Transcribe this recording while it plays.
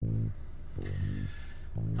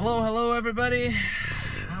Hello everybody.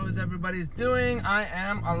 How is everybody's doing? I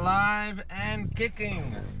am alive and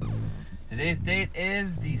kicking. Today's date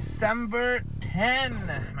is December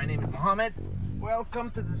 10. My name is Mohammed.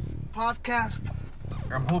 Welcome to this podcast.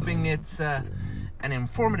 I'm hoping it's an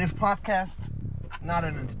informative podcast, not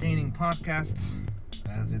an entertaining podcast,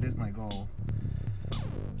 as it is my goal,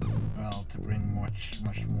 well, to bring much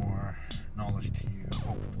more knowledge to you,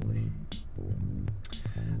 hopefully.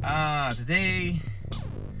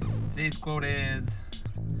 Today's quote is,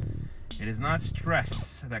 "It is not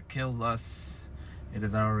stress that kills us, it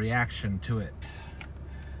is our reaction to it."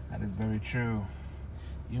 That is very true.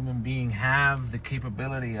 Human beings have the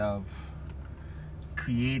capability of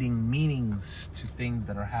creating meanings to things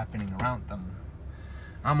that are happening around them.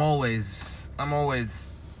 I'm always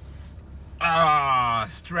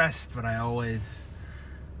stressed, but I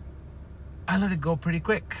let it go pretty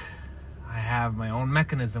quick. I have my own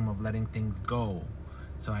mechanism of letting things go,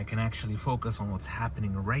 so I can actually focus on what's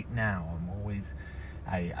happening right now.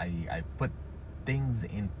 I put things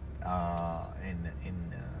in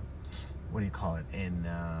what do you call it?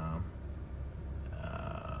 Man,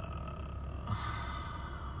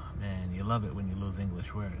 you love it when you lose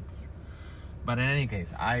English words. But in any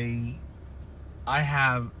case, I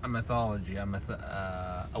have a methodology, a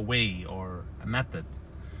way or a method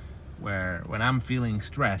where when I'm feeling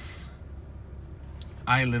stress,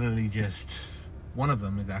 I literally one of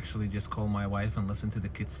them is actually just call my wife and listen to the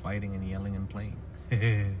kids fighting and yelling and playing.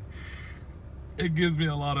 It gives me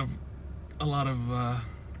a lot of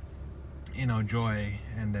joy,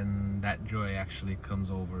 and then that joy actually comes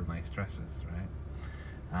over my stresses, right?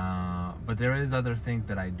 But there is other things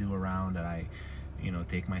that I do around that I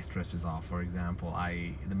take my stresses off. For example,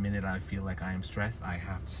 the minute I feel like I am stressed, I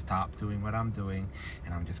have to stop doing what I'm doing,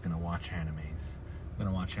 and I'm just gonna watch animes. I'm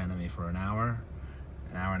gonna watch anime for an hour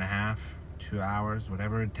and a half, 2 hours,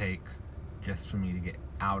 whatever it takes, just for me to get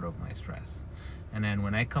out of my stress. And then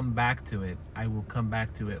when I come back to it, I will come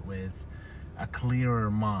back to it with a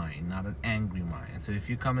clearer mind, not an angry mind. So if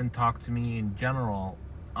you come and talk to me in general,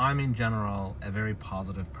 I'm in general a very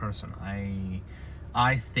positive person. I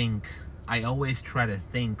always try to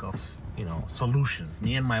think of, solutions.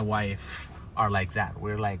 Me and my wife are like that.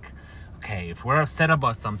 We're like, okay, if we're upset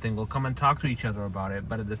about something, we'll come and talk to each other about it.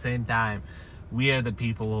 But at the same time, we are the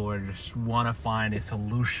people who just want to find a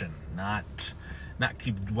solution, not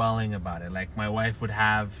keep dwelling about it. Like my wife would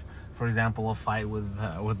have, for example, a fight with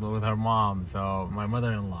her mom, so my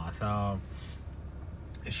mother-in-law. So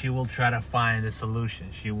she will try to find a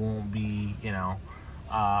solution. She won't be,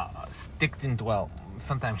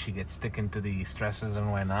 sometimes she gets stick into the stresses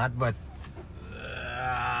and whatnot, but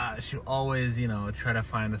she'll always, try to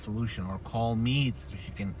find a solution or call me so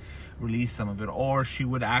she can release some of it. Or she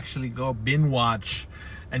would actually go binge watch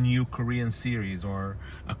a new Korean series or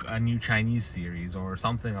a new Chinese series or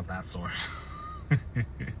something of that sort.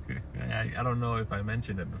 I don't know if I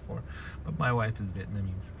mentioned it before, but my wife is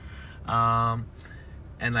Vietnamese. And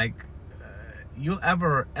you'll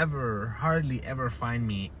hardly ever find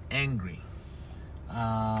me angry.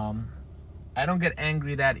 I don't get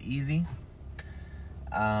angry that easy.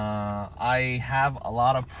 I have a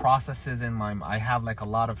lot of processes in I have a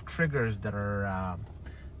lot of triggers that are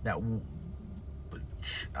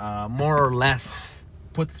more or less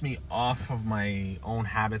puts me off of my own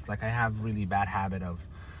habits. Like I have really bad habit of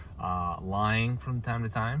lying from time to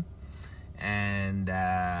time, and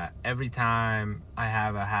every time I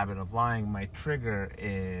have a habit of lying, my trigger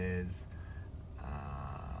is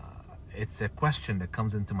it's a question that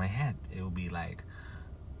comes into my head. It will be like,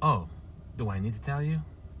 oh, do I need to tell you?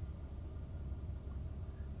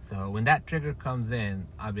 So when that trigger comes in,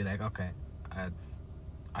 I'll be like, okay, I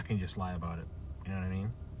can just lie about it. You know what I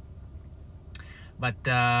mean? But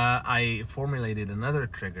I formulated another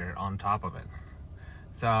trigger on top of it.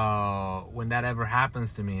 So when that ever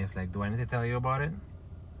happens to me, it's like, do I need to tell you about it?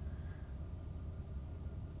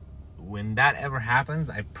 When that ever happens,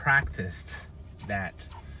 I practiced that.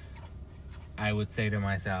 I would say to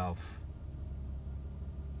myself,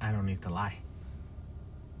 I don't need to lie.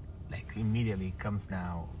 Immediately comes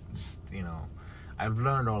now, I've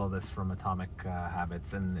learned all of this from Atomic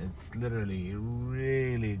Habits, and it's literally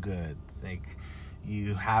really good.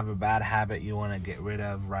 You have a bad habit you want to get rid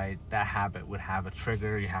of, right? That habit would have a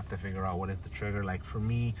trigger. You have to figure out what is the trigger. For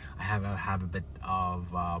me, I have a habit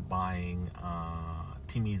of buying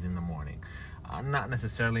Timmy's in the morning. Not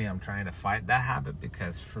necessarily I'm trying to fight that habit,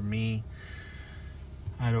 because for me,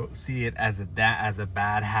 I don't see it as a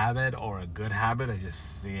bad habit or a good habit. I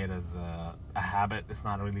just see it as a habit. It's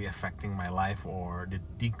not really affecting my life or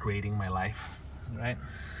degrading my life, right?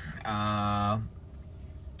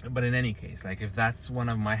 But in any case, like if that's one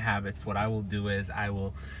of my habits, what I will do is I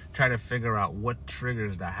will try to figure out what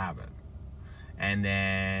triggers that habit, and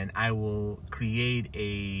then I will create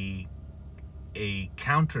a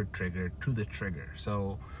counter trigger to the trigger.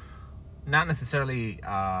 So not necessarily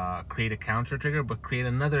create a counter trigger, but create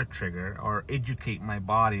another trigger, or educate my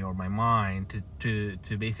body or my mind to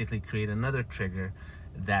basically create another trigger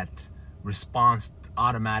that responds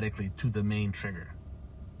automatically to the main trigger.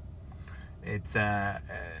 It's a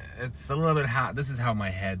little bit how this is how my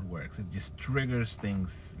head works. It just triggers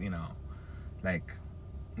things, like.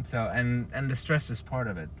 So and the stress is part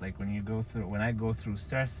of it. Like when I go through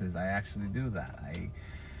stresses, I actually do that.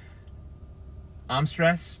 I'm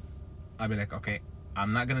stressed. I'll be like, okay,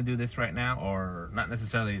 I'm not gonna do this right now, or not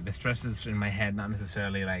necessarily the stresses in my head, not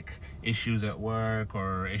necessarily like issues at work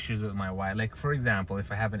or issues with my wife. Like for example,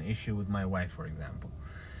 if I have an issue with my wife, for example,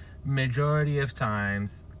 majority of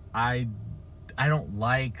times I don't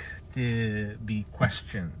like to be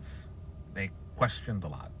questioned a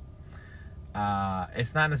lot.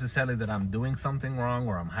 It's not necessarily that I'm doing something wrong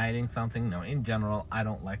or I'm hiding something. No, in general, I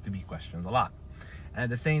don't like to be questioned a lot. And at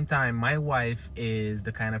the same time, my wife is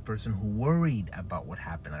the kind of person who worried about what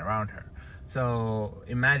happened around her. So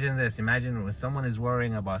imagine this. Imagine when someone is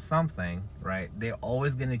worrying about something, right? They're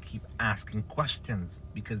always going to keep asking questions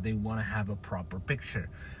because they want to have a proper picture.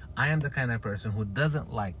 I am the kind of person who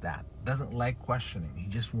doesn't like that, doesn't like questioning. He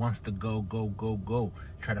just wants to go,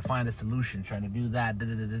 try to find a solution, try to do that,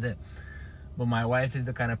 But my wife is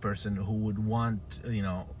the kind of person who would want,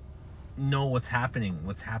 know what's happening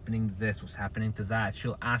to this, what's happening to that.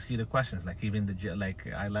 She'll ask you the questions, like even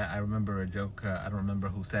I remember a joke. I don't remember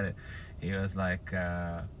who said it. He was like,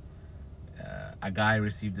 a guy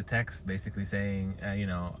received a text basically saying,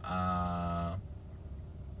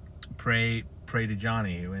 pray to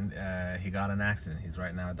Johnny when he got an accident. He's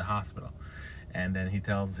right now at the hospital. And then he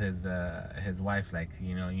tells his wife, like,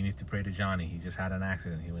 you need to pray to Johnny. He just had an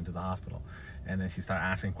accident. He went to the hospital. And then she started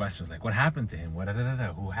asking questions like, what happened to him?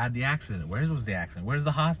 Who had the accident? Where was the accident? Where's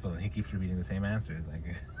the hospital? And he keeps repeating the same answers.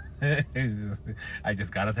 Like, I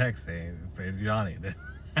just got a text saying, pray to Johnny.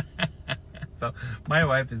 So my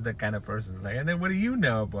wife is the kind of person like, and then what do you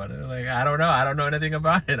know about it? Like, I don't know. I don't know anything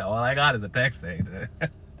about it. All I got is a text saying.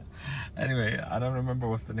 Anyway, I don't remember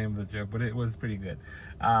what's the name of the joke, but it was pretty good.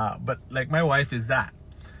 But like my wife is that.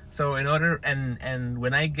 So in order, and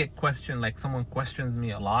when I get questioned, like someone questions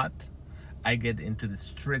me a lot, I get into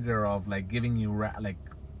this trigger of like giving you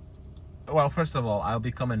well, first of all, I'll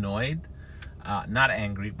become annoyed, not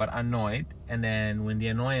angry, but annoyed. And then when the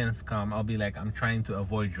annoyance comes, I'll be like, I'm trying to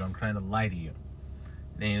avoid you. I'm trying to lie to you.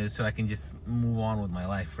 So I can just move on with my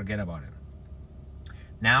life, forget about it.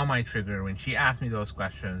 Now my trigger, when she asks me those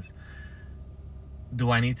questions,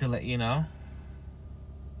 do I need to let you know?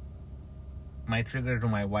 My trigger to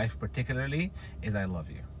my wife particularly is I love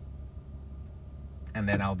you. And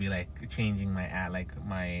then I'll be like changing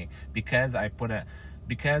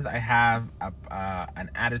because I have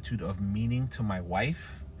an attitude of meaning to my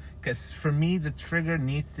wife. Because for me, the trigger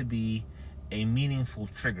needs to be a meaningful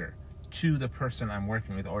trigger to the person I'm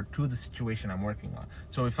working with or to the situation I'm working on.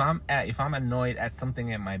 So if I'm annoyed at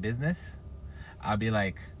something at my business, I'll be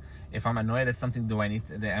like, if I'm annoyed at something,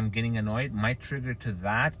 I'm getting annoyed, my trigger to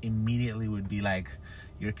that immediately would be like,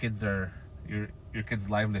 your kid's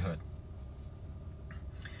livelihood.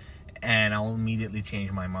 And I'll immediately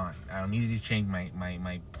change my mind. I'll immediately change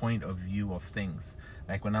my point of view of things.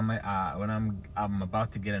 Like when I'm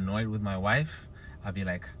about to get annoyed with my wife, I'll be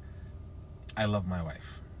like, I love my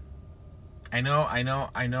wife. I know.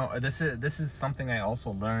 This is something I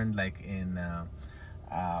also learned like in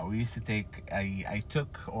we used to take. I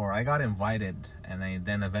got invited, and I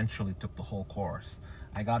then eventually took the whole course.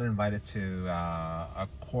 I got invited to a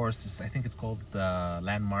course. I think it's called the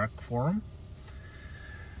Landmark Forum.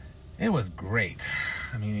 It was great.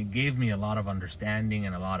 I mean, it gave me a lot of understanding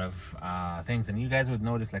and a lot of things. And you guys would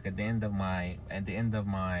notice, like at the end of my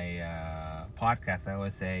podcast, I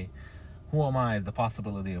always say, "Who am I?" is the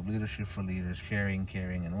possibility of leadership for leaders, sharing,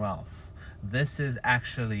 caring, and wealth. This is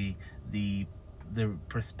actually the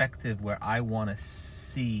perspective where I want to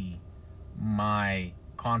see my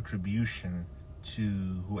contribution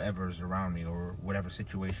to whoever's around me or whatever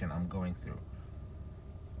situation I'm going through.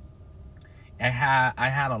 I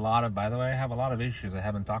had a lot of, by the way, I have a lot of issues I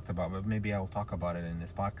haven't talked about, but maybe I'll talk about it in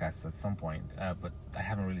this podcast at some point. But I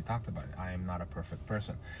haven't really talked about it. I am not a perfect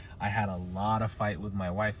person. I had a lot of fight with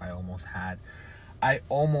my wife. I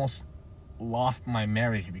almost lost my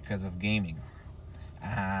marriage because of gaming.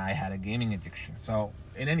 I had a gaming addiction. So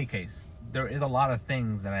in any case, there is a lot of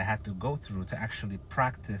things that I had to go through to actually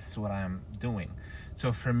practice what I'm doing.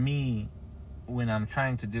 So for me, when I'm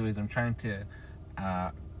trying to do is I'm trying to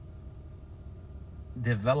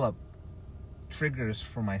develop triggers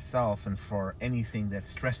for myself and for anything that's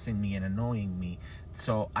stressing me and annoying me,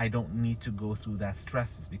 so I don't need to go through that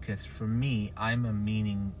stresses. Because for me, I'm a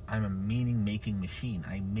meaning making machine.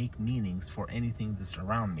 I make meanings for anything that's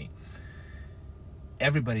around me.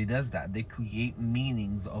 Everybody does that. They create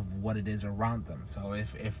meanings of what it is around them. So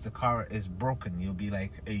if the car is broken, you'll be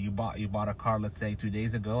like, you bought a car, let's say 2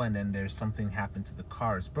 days ago, and then there's something happened to the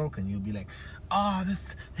car, it's broken. You'll be like, oh,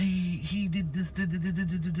 this he did this, the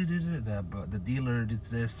dealer did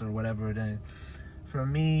this or whatever. Then for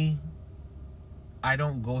me, I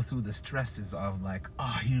don't go through the stresses of like,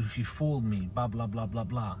 oh, he fooled me, blah blah blah blah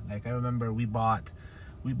blah. Like, I remember we bought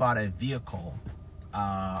a vehicle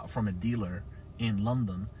from a dealer in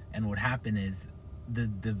London, and what happened is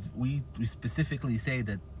we specifically say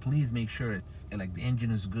that please make sure it's like the engine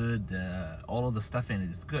is good, all of the stuff in it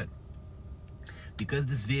is good, because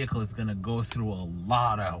this vehicle is gonna go through a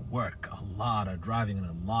lot of work, a lot of driving, and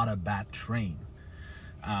a lot of bad terrain.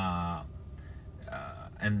 And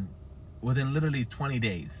within literally 20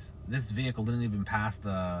 days, this vehicle didn't even pass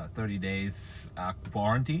the 30 days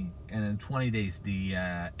warranty, and in 20 days the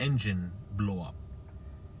engine blew up.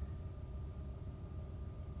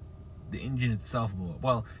 The engine itself blew up.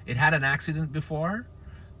 Well, it had an accident before.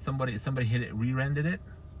 Somebody hit it, re-rendered it.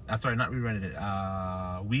 Sorry, not re-rendered it.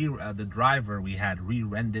 The driver, we had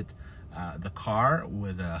re-rendered the car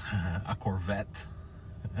with a Corvette.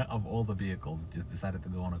 Of all the vehicles, just decided to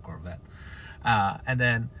go on a Corvette. And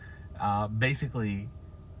then basically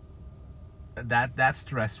that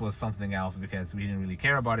stress was something else, because we didn't really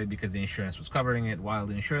care about it because the insurance was covering it. While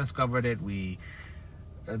the insurance covered it,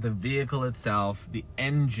 the vehicle itself, the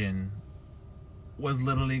engine was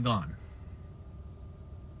literally gone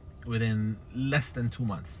within less than 2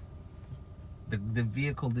 months. The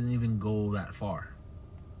vehicle didn't even go that far.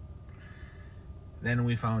 Then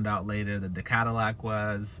we found out later that the Cadillac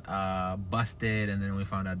was busted, and then we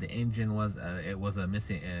found out the engine was it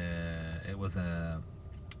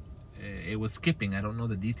was skipping. I don't know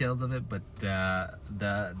the details of it, but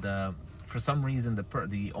the for some reason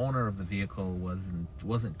the owner of the vehicle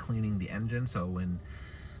wasn't cleaning the engine. So when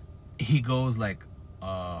he goes like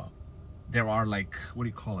there are like, what do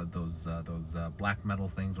you call it, those black metal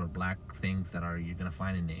things or black things that you're gonna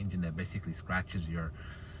find in the engine that basically scratches your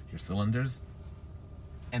cylinders,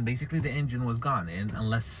 and basically the engine was gone, and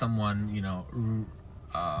unless someone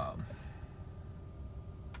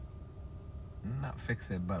not fix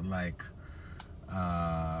it, but like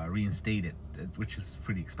reinstate it, which is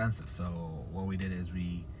pretty expensive. So what we did is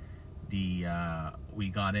we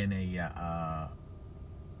got in a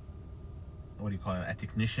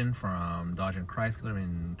technician from Dodge and Chrysler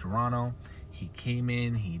in Toronto. He came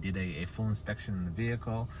in, he did a full inspection of the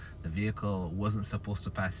vehicle. The vehicle wasn't supposed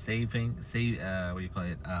to pass safety.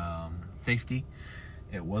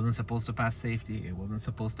 It wasn't supposed to pass safety. It wasn't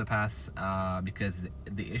supposed to pass because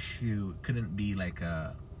the issue couldn't be like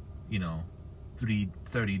a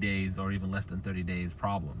 30 days or even less than 30 days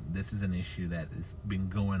problem. This is an issue that has been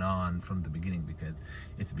going on from the beginning because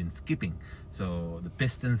it's been skipping. So the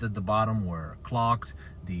pistons at the bottom were clogged.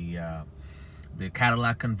 The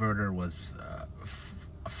Cadillac converter was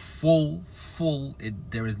full.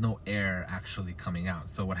 There is no air actually coming out.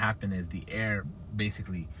 So what happened is the air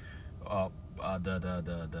basically the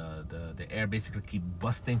air basically keep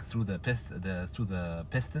busting through the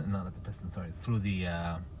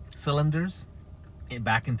cylinders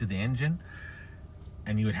back into the engine,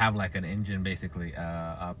 and you would have like an engine basically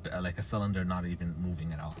like a cylinder not even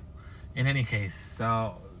moving at all. In any case,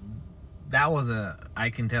 so that was I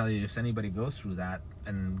can tell you, if anybody goes through that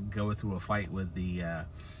and go through a fight with the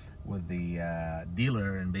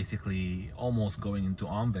dealer and basically almost going into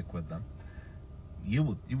OMVIC with them, you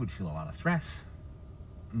would feel a lot of stress.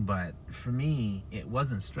 But for me, it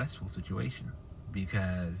wasn't a stressful situation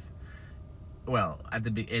because, well,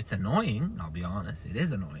 it's annoying. I'll be honest, it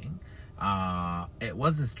is annoying. It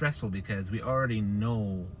wasn't stressful because we already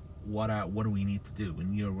know what do we need to do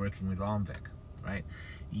when you're working with OMVIC, right?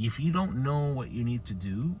 If you don't know what you need to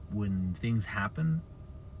do when things happen,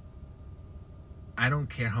 I don't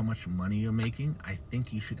care how much money you're making. I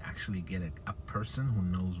think you should actually get a person who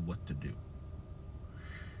knows what to do.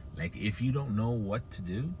 Like, if you don't know what to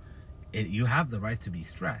do, you have the right to be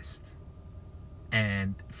stressed.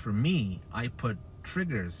 And for me, I put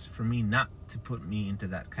triggers for me not to put me into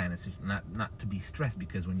that kind of situation, not to be stressed,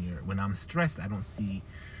 because when I'm stressed, I don't see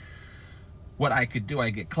what I could do.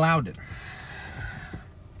 I get clouded.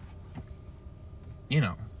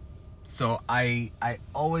 So I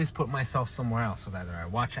always put myself somewhere else. So either I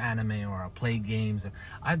watch anime or I play games.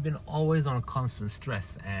 I've been always on a constant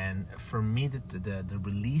stress, and for me, the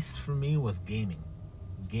release for me was gaming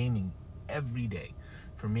every day.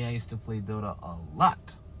 For me, I used to play Dota a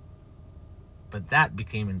lot, but that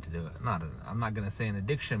became into I'm not gonna say an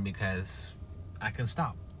addiction because I can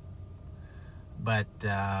stop, but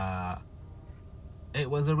it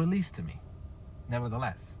was a release to me.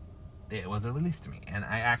 Nevertheless, it was a release to me, and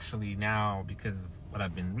I actually now, because of what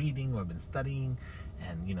I've been reading, what I've been studying,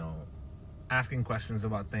 and asking questions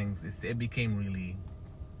about things, it became really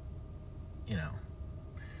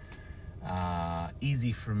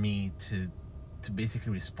easy for me to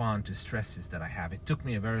basically respond to stresses that I have. It took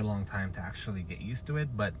me a very long time to actually get used to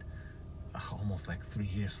it, but almost like 3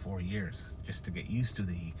 years, 4 years, just to get used to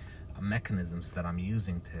the mechanisms that I'm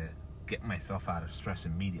using to get myself out of stress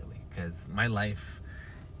immediately, because my life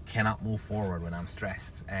cannot move forward when I'm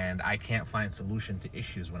stressed, and I can't find solution to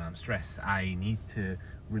issues when I'm stressed. I need to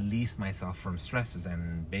release myself from stresses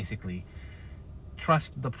and basically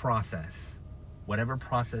trust the process. Whatever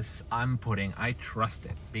process I'm putting, I trust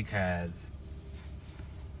it, because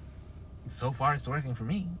so far it's working for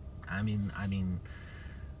me. I mean,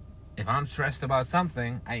 if I'm stressed about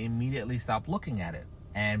something, I immediately stop looking at it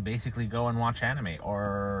and basically go and watch anime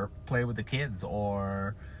or play with the kids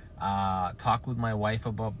or talk with my wife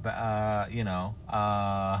about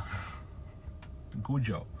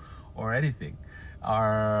Gujo or anything,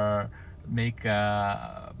 or make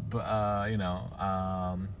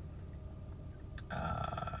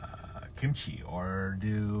kimchi, or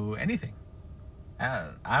do anything.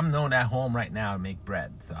 I'm known at home right now to make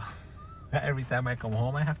bread, so every time I come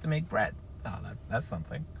home I have to make bread. So that's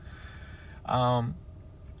something. So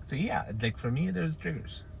yeah, like for me, there's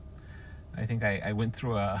triggers. I think I went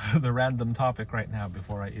through the random topic right now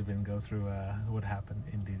before I even go through what happened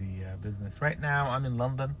in the business. Right now, I'm in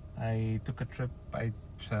London. I took a trip.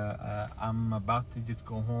 I'm about to just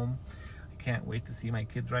go home. I can't wait to see my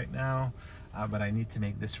kids right now, but I need to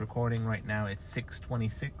make this recording right now. It's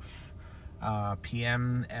 6:26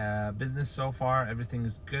 p.m. Business so far. Everything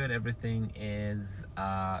is good. Everything is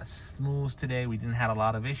smooth today. We didn't have a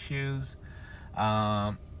lot of issues.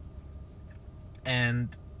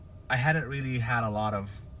 And I hadn't really had a lot of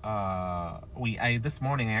this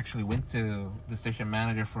morning I actually went to the station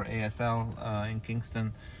manager for ASL in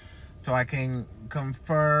Kingston, so I can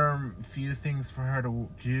confirm a few things for her to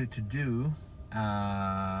do.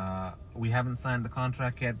 We haven't signed the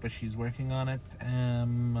contract yet, but she's working on it.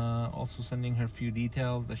 I'm also sending her a few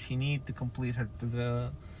details that she needs to complete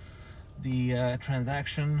the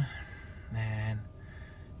transaction. Man,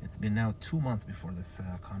 it's been now 2 months before this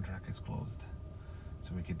contract is closed,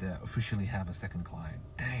 so we could officially have a second client.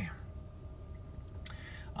 Damn.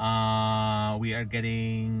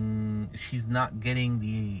 She's not getting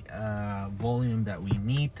the volume that we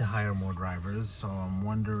need to hire more drivers, so I'm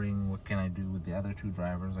wondering what can I do with the other 2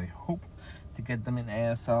 drivers. I hope to get them in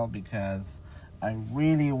ASL, because I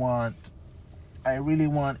really want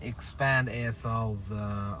expand ASL's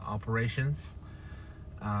operations.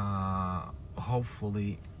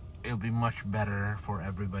 Hopefully it'll be much better for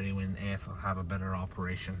everybody when ASL have a better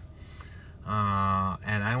operation.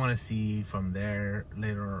 And I want to see from there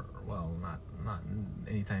later, well, not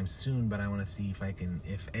anytime soon, but I want to see if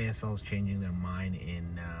ASL is changing their mind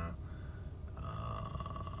in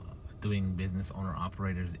doing business owner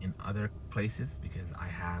operators in other places, because I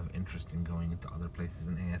have interest in going into other places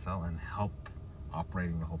in ASL and help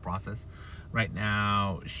operating the whole process. Right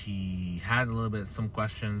now, she had some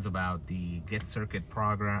questions about the Get Circuit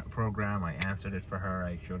program. I answered it for her.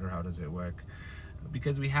 I showed her how does it work,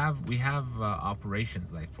 because we have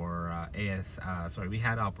operations like for we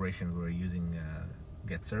had operations where we're using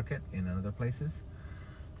Get Circuit in other places,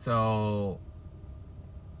 so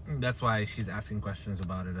that's why she's asking questions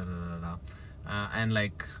about it. And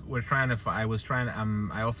like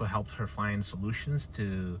I also helped her find solutions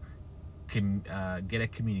to get a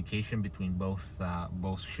communication between both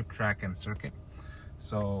ShipTrack and Circuit.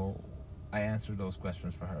 So I answered those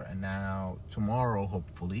questions for her, and now tomorrow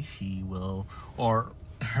hopefully she will, or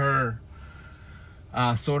her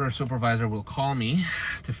sorter supervisor will call me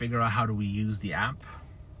to figure out how do we use the app,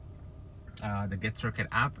 the Get Circuit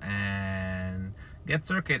app. And Get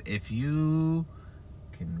Circuit, if you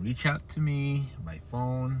can reach out to me by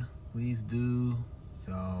phone, please do.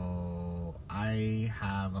 So I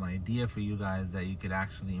have an idea for you guys that you could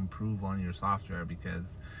actually improve on your software,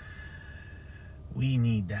 because we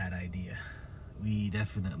need that idea. We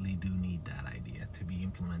definitely do need that idea to be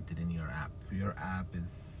implemented in your app. Your app is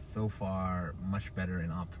so far much better in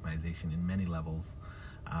optimization in many levels.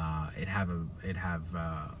 It have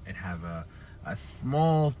a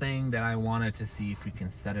small thing that I wanted to see if we can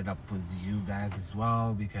set it up with you guys as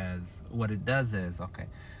well, because what it does is, okay,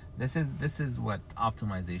 this is what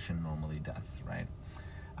optimization normally does, right?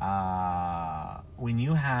 When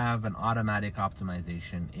you have an automatic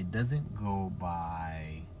optimization, it doesn't go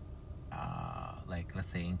by like, let's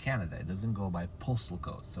say in Canada, it doesn't go by postal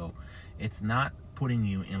code, so it's not putting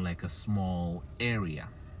you in like a small area.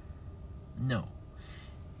 No,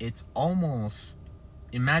 it's almost,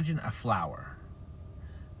 imagine a flower,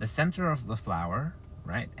 the center of the flower,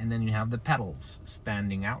 right? And then you have the petals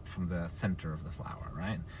expanding out from the center of the flower,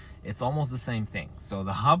 right? It's almost the same thing. So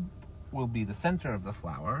the hub will be the center of the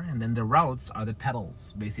flower, and then the routes are the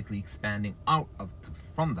petals basically expanding out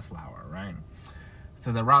from the flower, right?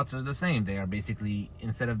 So the routes are the same. They are basically,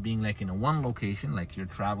 instead of being like in a one location, like you're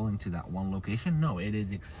traveling to that one location, no, it is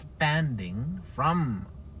expanding from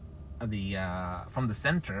the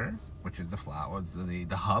center, which is the flower,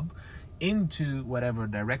 the hub, into whatever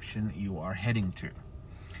direction you are heading to.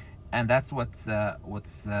 And that's what's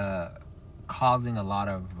causing a lot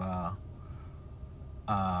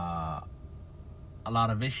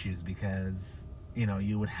of issues, because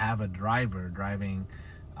you would have a driver driving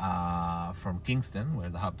from Kingston, where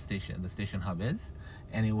the station hub is,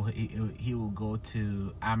 and he will go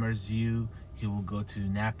to Amersview, he will go to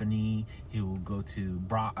Napanee, he will go to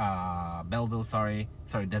Belleville,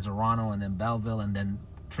 Deserano, and then Belleville, and then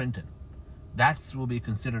Trenton. That will be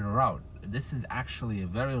considered a route. This is actually a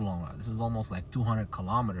very long route. This is almost like 200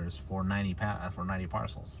 kilometers for 90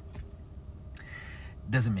 parcels.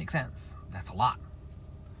 Doesn't make sense. That's a lot.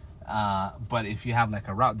 But if you have like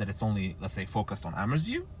a route that is only, let's say, focused on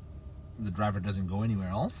Amersview, the driver doesn't go anywhere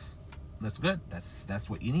else, that's good. That's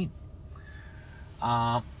what you need.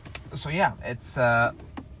 So yeah, it's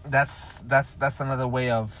that's another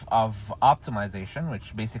way of optimization,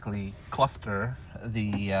 which basically cluster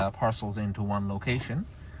the parcels into one location.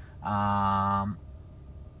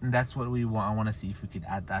 That's what we want. I want to see if we could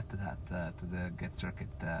add that to the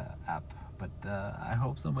GetCircuit app. But I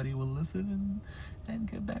hope somebody will listen and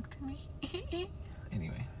get back to me.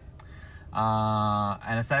 Anyway,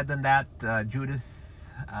 and aside than that, Judith,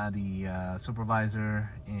 the supervisor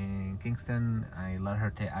in Kingston, I let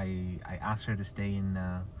her. I asked her to stay in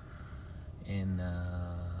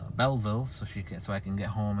Belleville, so I can get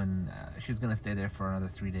home, and she's gonna stay there for another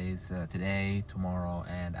 3 days. Today, tomorrow,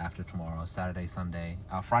 and after tomorrow, Friday,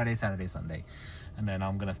 Saturday, Sunday, and then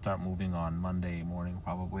I'm gonna start moving on Monday morning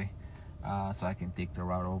probably. So I can take the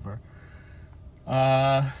route over.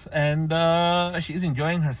 And she's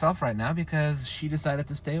enjoying herself right now because she decided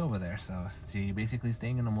to stay over there. So she basically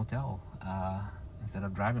staying in a motel instead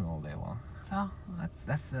of driving all day long. So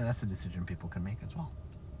that's a decision people can make as well.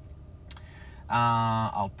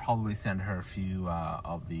 I'll probably send her a few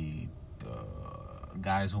of the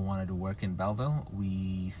guys who wanted to work in Belleville.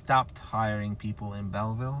 We stopped hiring people in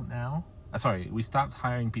Belleville now. We stopped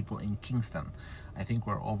hiring people in Kingston. I think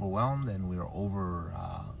we're overwhelmed and we're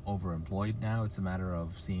overemployed now. It's a matter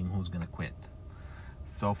of seeing who's going to quit.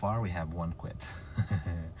 So far, we have one quit.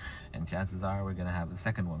 And chances are we're going to have the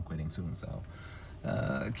second one quitting soon. So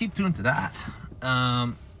keep tuned to that.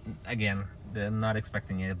 Again, I'm not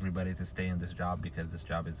expecting everybody to stay in this job, because this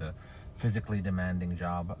job is a physically demanding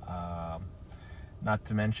job. Not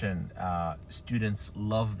to mention, students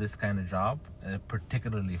love this kind of job,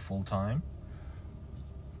 particularly full-time,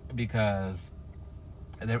 because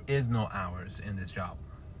there is no hours in this job.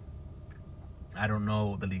 I don't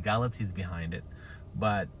know the legalities behind it,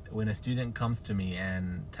 but when a student comes to me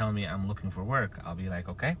and tell me I'm looking for work, I'll be like,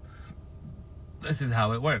 okay, this is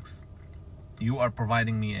how it works. You are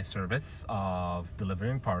providing me a service of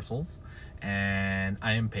delivering parcels, and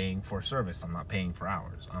I am paying for service. I'm not paying for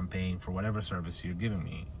hours. I'm paying for whatever service you're giving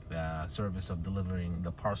me, the service of delivering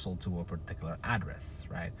the parcel to a particular address,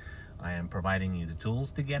 right? I am providing you the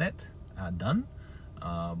tools to get it done,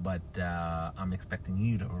 but I'm expecting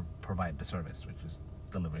you to provide the service, which is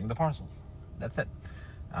delivering the parcels. That's it.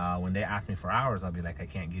 When they ask me for hours, I'll be like, I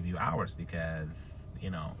can't give you hours because,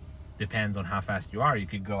 depends on how fast you are. You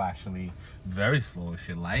could go actually very slow if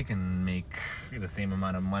you like and make the same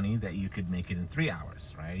amount of money that you could make it in 3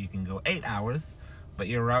 hours, right? You can go 8 hours, but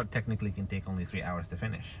your route technically can take only 3 hours to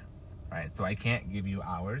finish, right? So I can't give you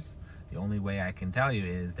hours. The only way I can tell you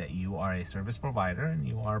is that you are a service provider and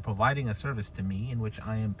you are providing a service to me in which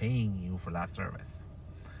I am paying you for that service.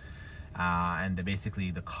 And basically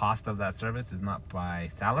the cost of that service is not by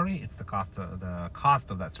salary. It's the cost of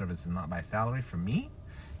that service is not by salary for me.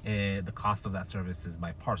 The cost of that service is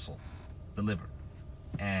by parcel delivered,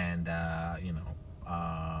 and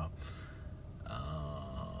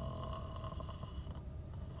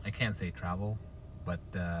can't say travel, but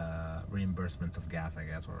reimbursement of gas, I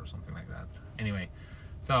guess, or something like that. Anyway,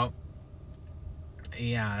 so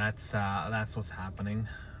yeah, that's what's happening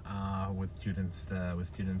with students, with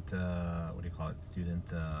student, what do you call it?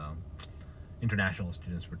 International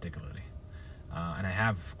students particularly. And I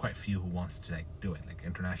have quite a few who wants to like do it, like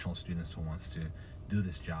international students who wants to do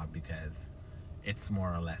this job because it's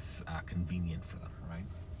more or less convenient for them, right?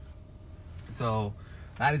 So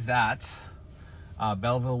that is that.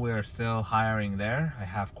 Belleville, we're still hiring there. I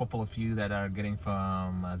have a couple of you that are getting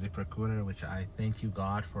from ZipRecruiter, which I thank you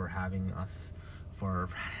God for having us, for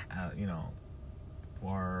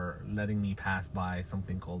for letting me pass by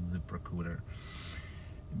something called ZipRecruiter,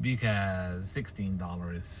 because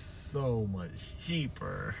 $16 is so much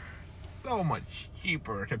cheaper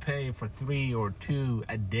to pay for 3 or 2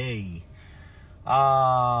 a day.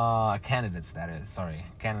 Candidates, that is, sorry,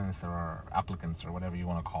 candidates or applicants or whatever you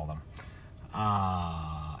want to call them.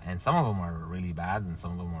 And some of them are really bad and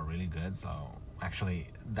some of them are really good. So actually,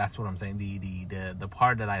 that's what I'm saying. The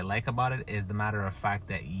part that I like about it is the matter of fact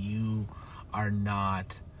that you are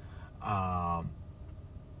not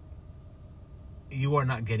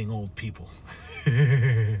getting old people.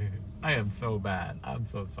 I am so bad. I'm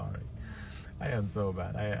so sorry. I am so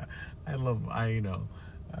bad.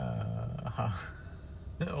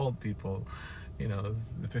 Old people,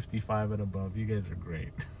 55 and above, you guys are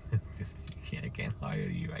great. It's just, I can't hire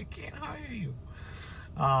you.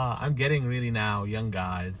 I'm getting really now young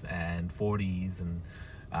guys and 40s and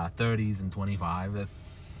 30s and 25.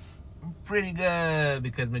 That's pretty good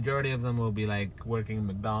because majority of them will be like working in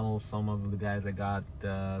McDonald's. Some of the guys I got,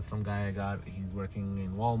 some guy I got, he's working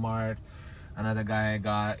in Walmart. Another guy I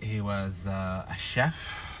got, he was a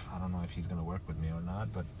chef. I don't know if he's gonna work with me or not,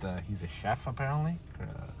 but he's a chef apparently.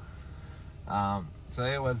 So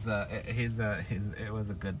it was it was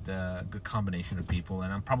a good combination of people,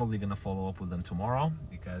 and I'm probably gonna follow up with them tomorrow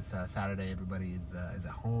because Saturday everybody is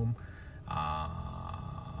at home.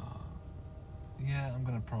 Yeah, I'm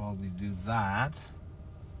gonna probably do that.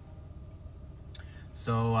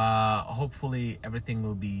 So hopefully everything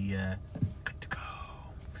will be good to go.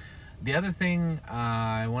 The other thing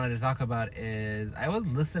I wanted to talk about is I was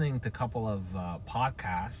listening to a couple of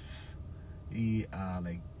podcasts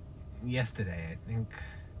like yesterday. I think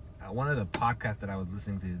one of the podcasts that I was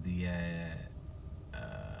listening to is the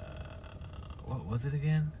what was it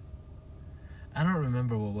again? I don't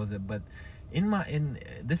remember what was it, but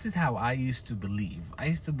this is how I used to believe. I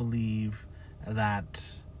used to believe that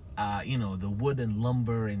the wood and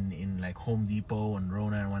lumber in like Home Depot and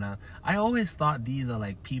Rona and whatnot, I always thought these are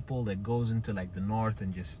like people that goes into like the north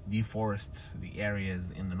and just deforests the areas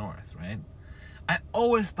in the north, right? I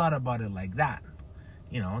always thought about it like that.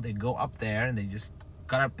 They go up there and they just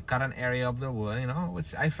cut an area of their wood,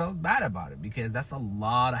 which I felt bad about it because that's a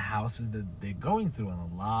lot of houses that they're going through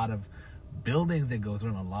and a lot of buildings they go through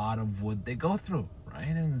and a lot of wood they go through, right?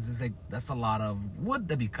 And it's just like, that's a lot of wood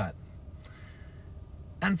to be cut.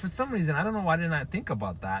 And for some reason, I don't know why didn't I think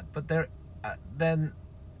about that, but then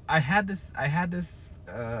I had this,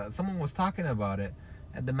 someone was talking about it,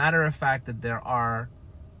 and the matter of fact that there are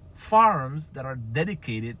farms that are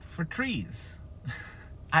dedicated for trees.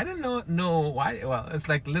 I didn't know why. Well, it's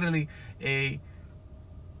like literally a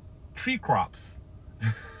tree crops.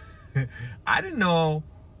 I didn't know.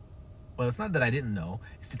 Well, it's not that I didn't know.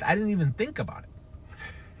 It's just I didn't even think about it.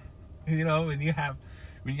 When you have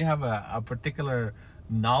a particular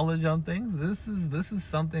knowledge on things, this is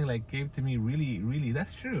something like gave to me really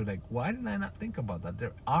that's true. Like, why did I not think about that?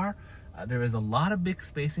 There is a lot of big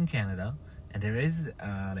space in Canada, and there is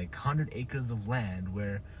like 100 acres of land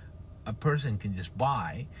where a person can just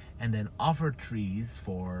buy and then offer trees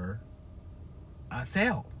for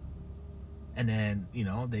sale, and then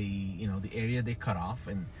the area they cut off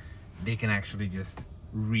and they can actually just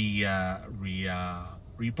replanted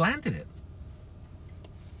it.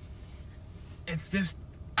 It's just,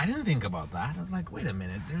 I didn't think about that. I was like, wait a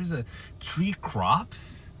minute, there's a tree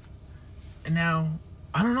crops, and now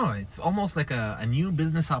I don't know. It's almost like a new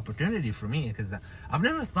business opportunity for me because I've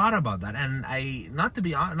never thought about that, and not to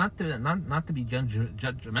be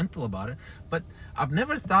judgmental about it, but I've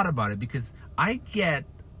never thought about it because I get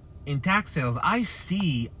in tax sales. I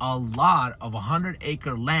see a lot of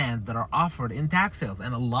 100-acre land that are offered in tax sales,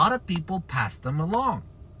 and a lot of people pass them along.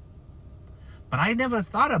 But I never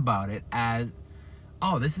thought about it as,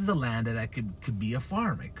 oh, this is a land that could be a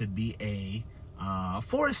farm. It could be a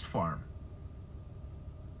forest farm.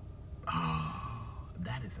 Oh,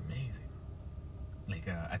 that is amazing. Like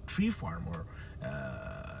a tree farm or,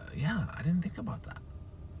 yeah, I didn't think about that.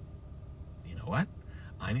 You know what?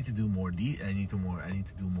 I need to do more. I need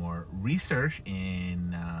to do more research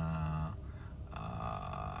in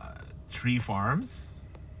tree farms.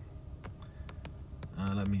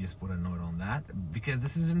 Let me just put a note on that because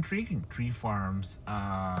this is intriguing. Tree farms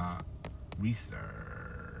research.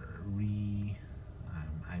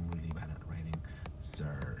 I'm really bad at writing.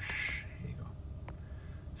 Search. Here you go.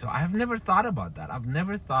 So I've never thought about that. I've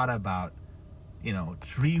never thought about,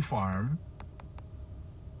 tree farm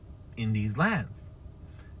in these lands.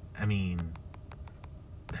 I mean,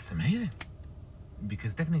 that's amazing.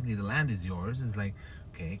 Because technically the land is yours. It's like,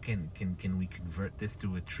 okay, can we convert this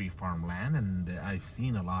to a tree farm land? And I've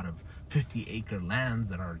seen a lot of 50-acre lands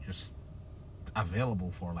that are just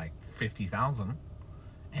available for like 50,000,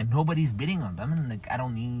 and nobody's bidding on them. And like, I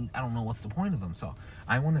don't know what's the point of them. So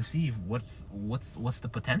I want to see what's the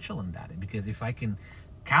potential in that. Because if I can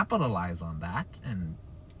capitalize on that, and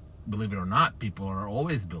believe it or not, people are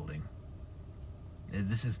always building.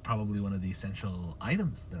 This is probably one of the essential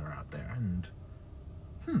items that are out there. And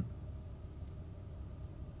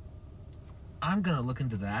I'm gonna look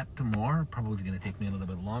into that more. Probably gonna take me a little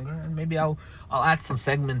bit longer, and maybe I'll add some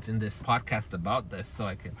segments in this podcast about this so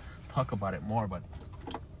I can talk about it more. But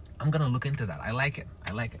I'm gonna look into that. I like it.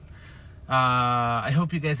 I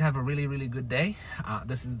hope you guys have a really, really good day.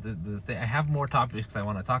 This is the thing. I have more topics I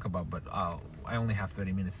want to talk about, but I only have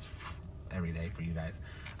 30 minutes every day for you guys,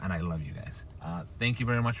 and I love you guys. Thank you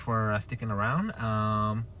very much for sticking around.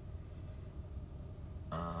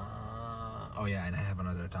 Oh yeah, and I have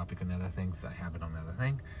another topic, another things. I have it on another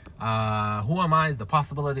thing. Who Am I is the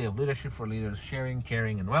possibility of leadership for leaders, sharing,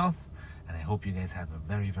 caring, and wealth. And I hope you guys have a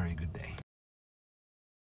very, very good day.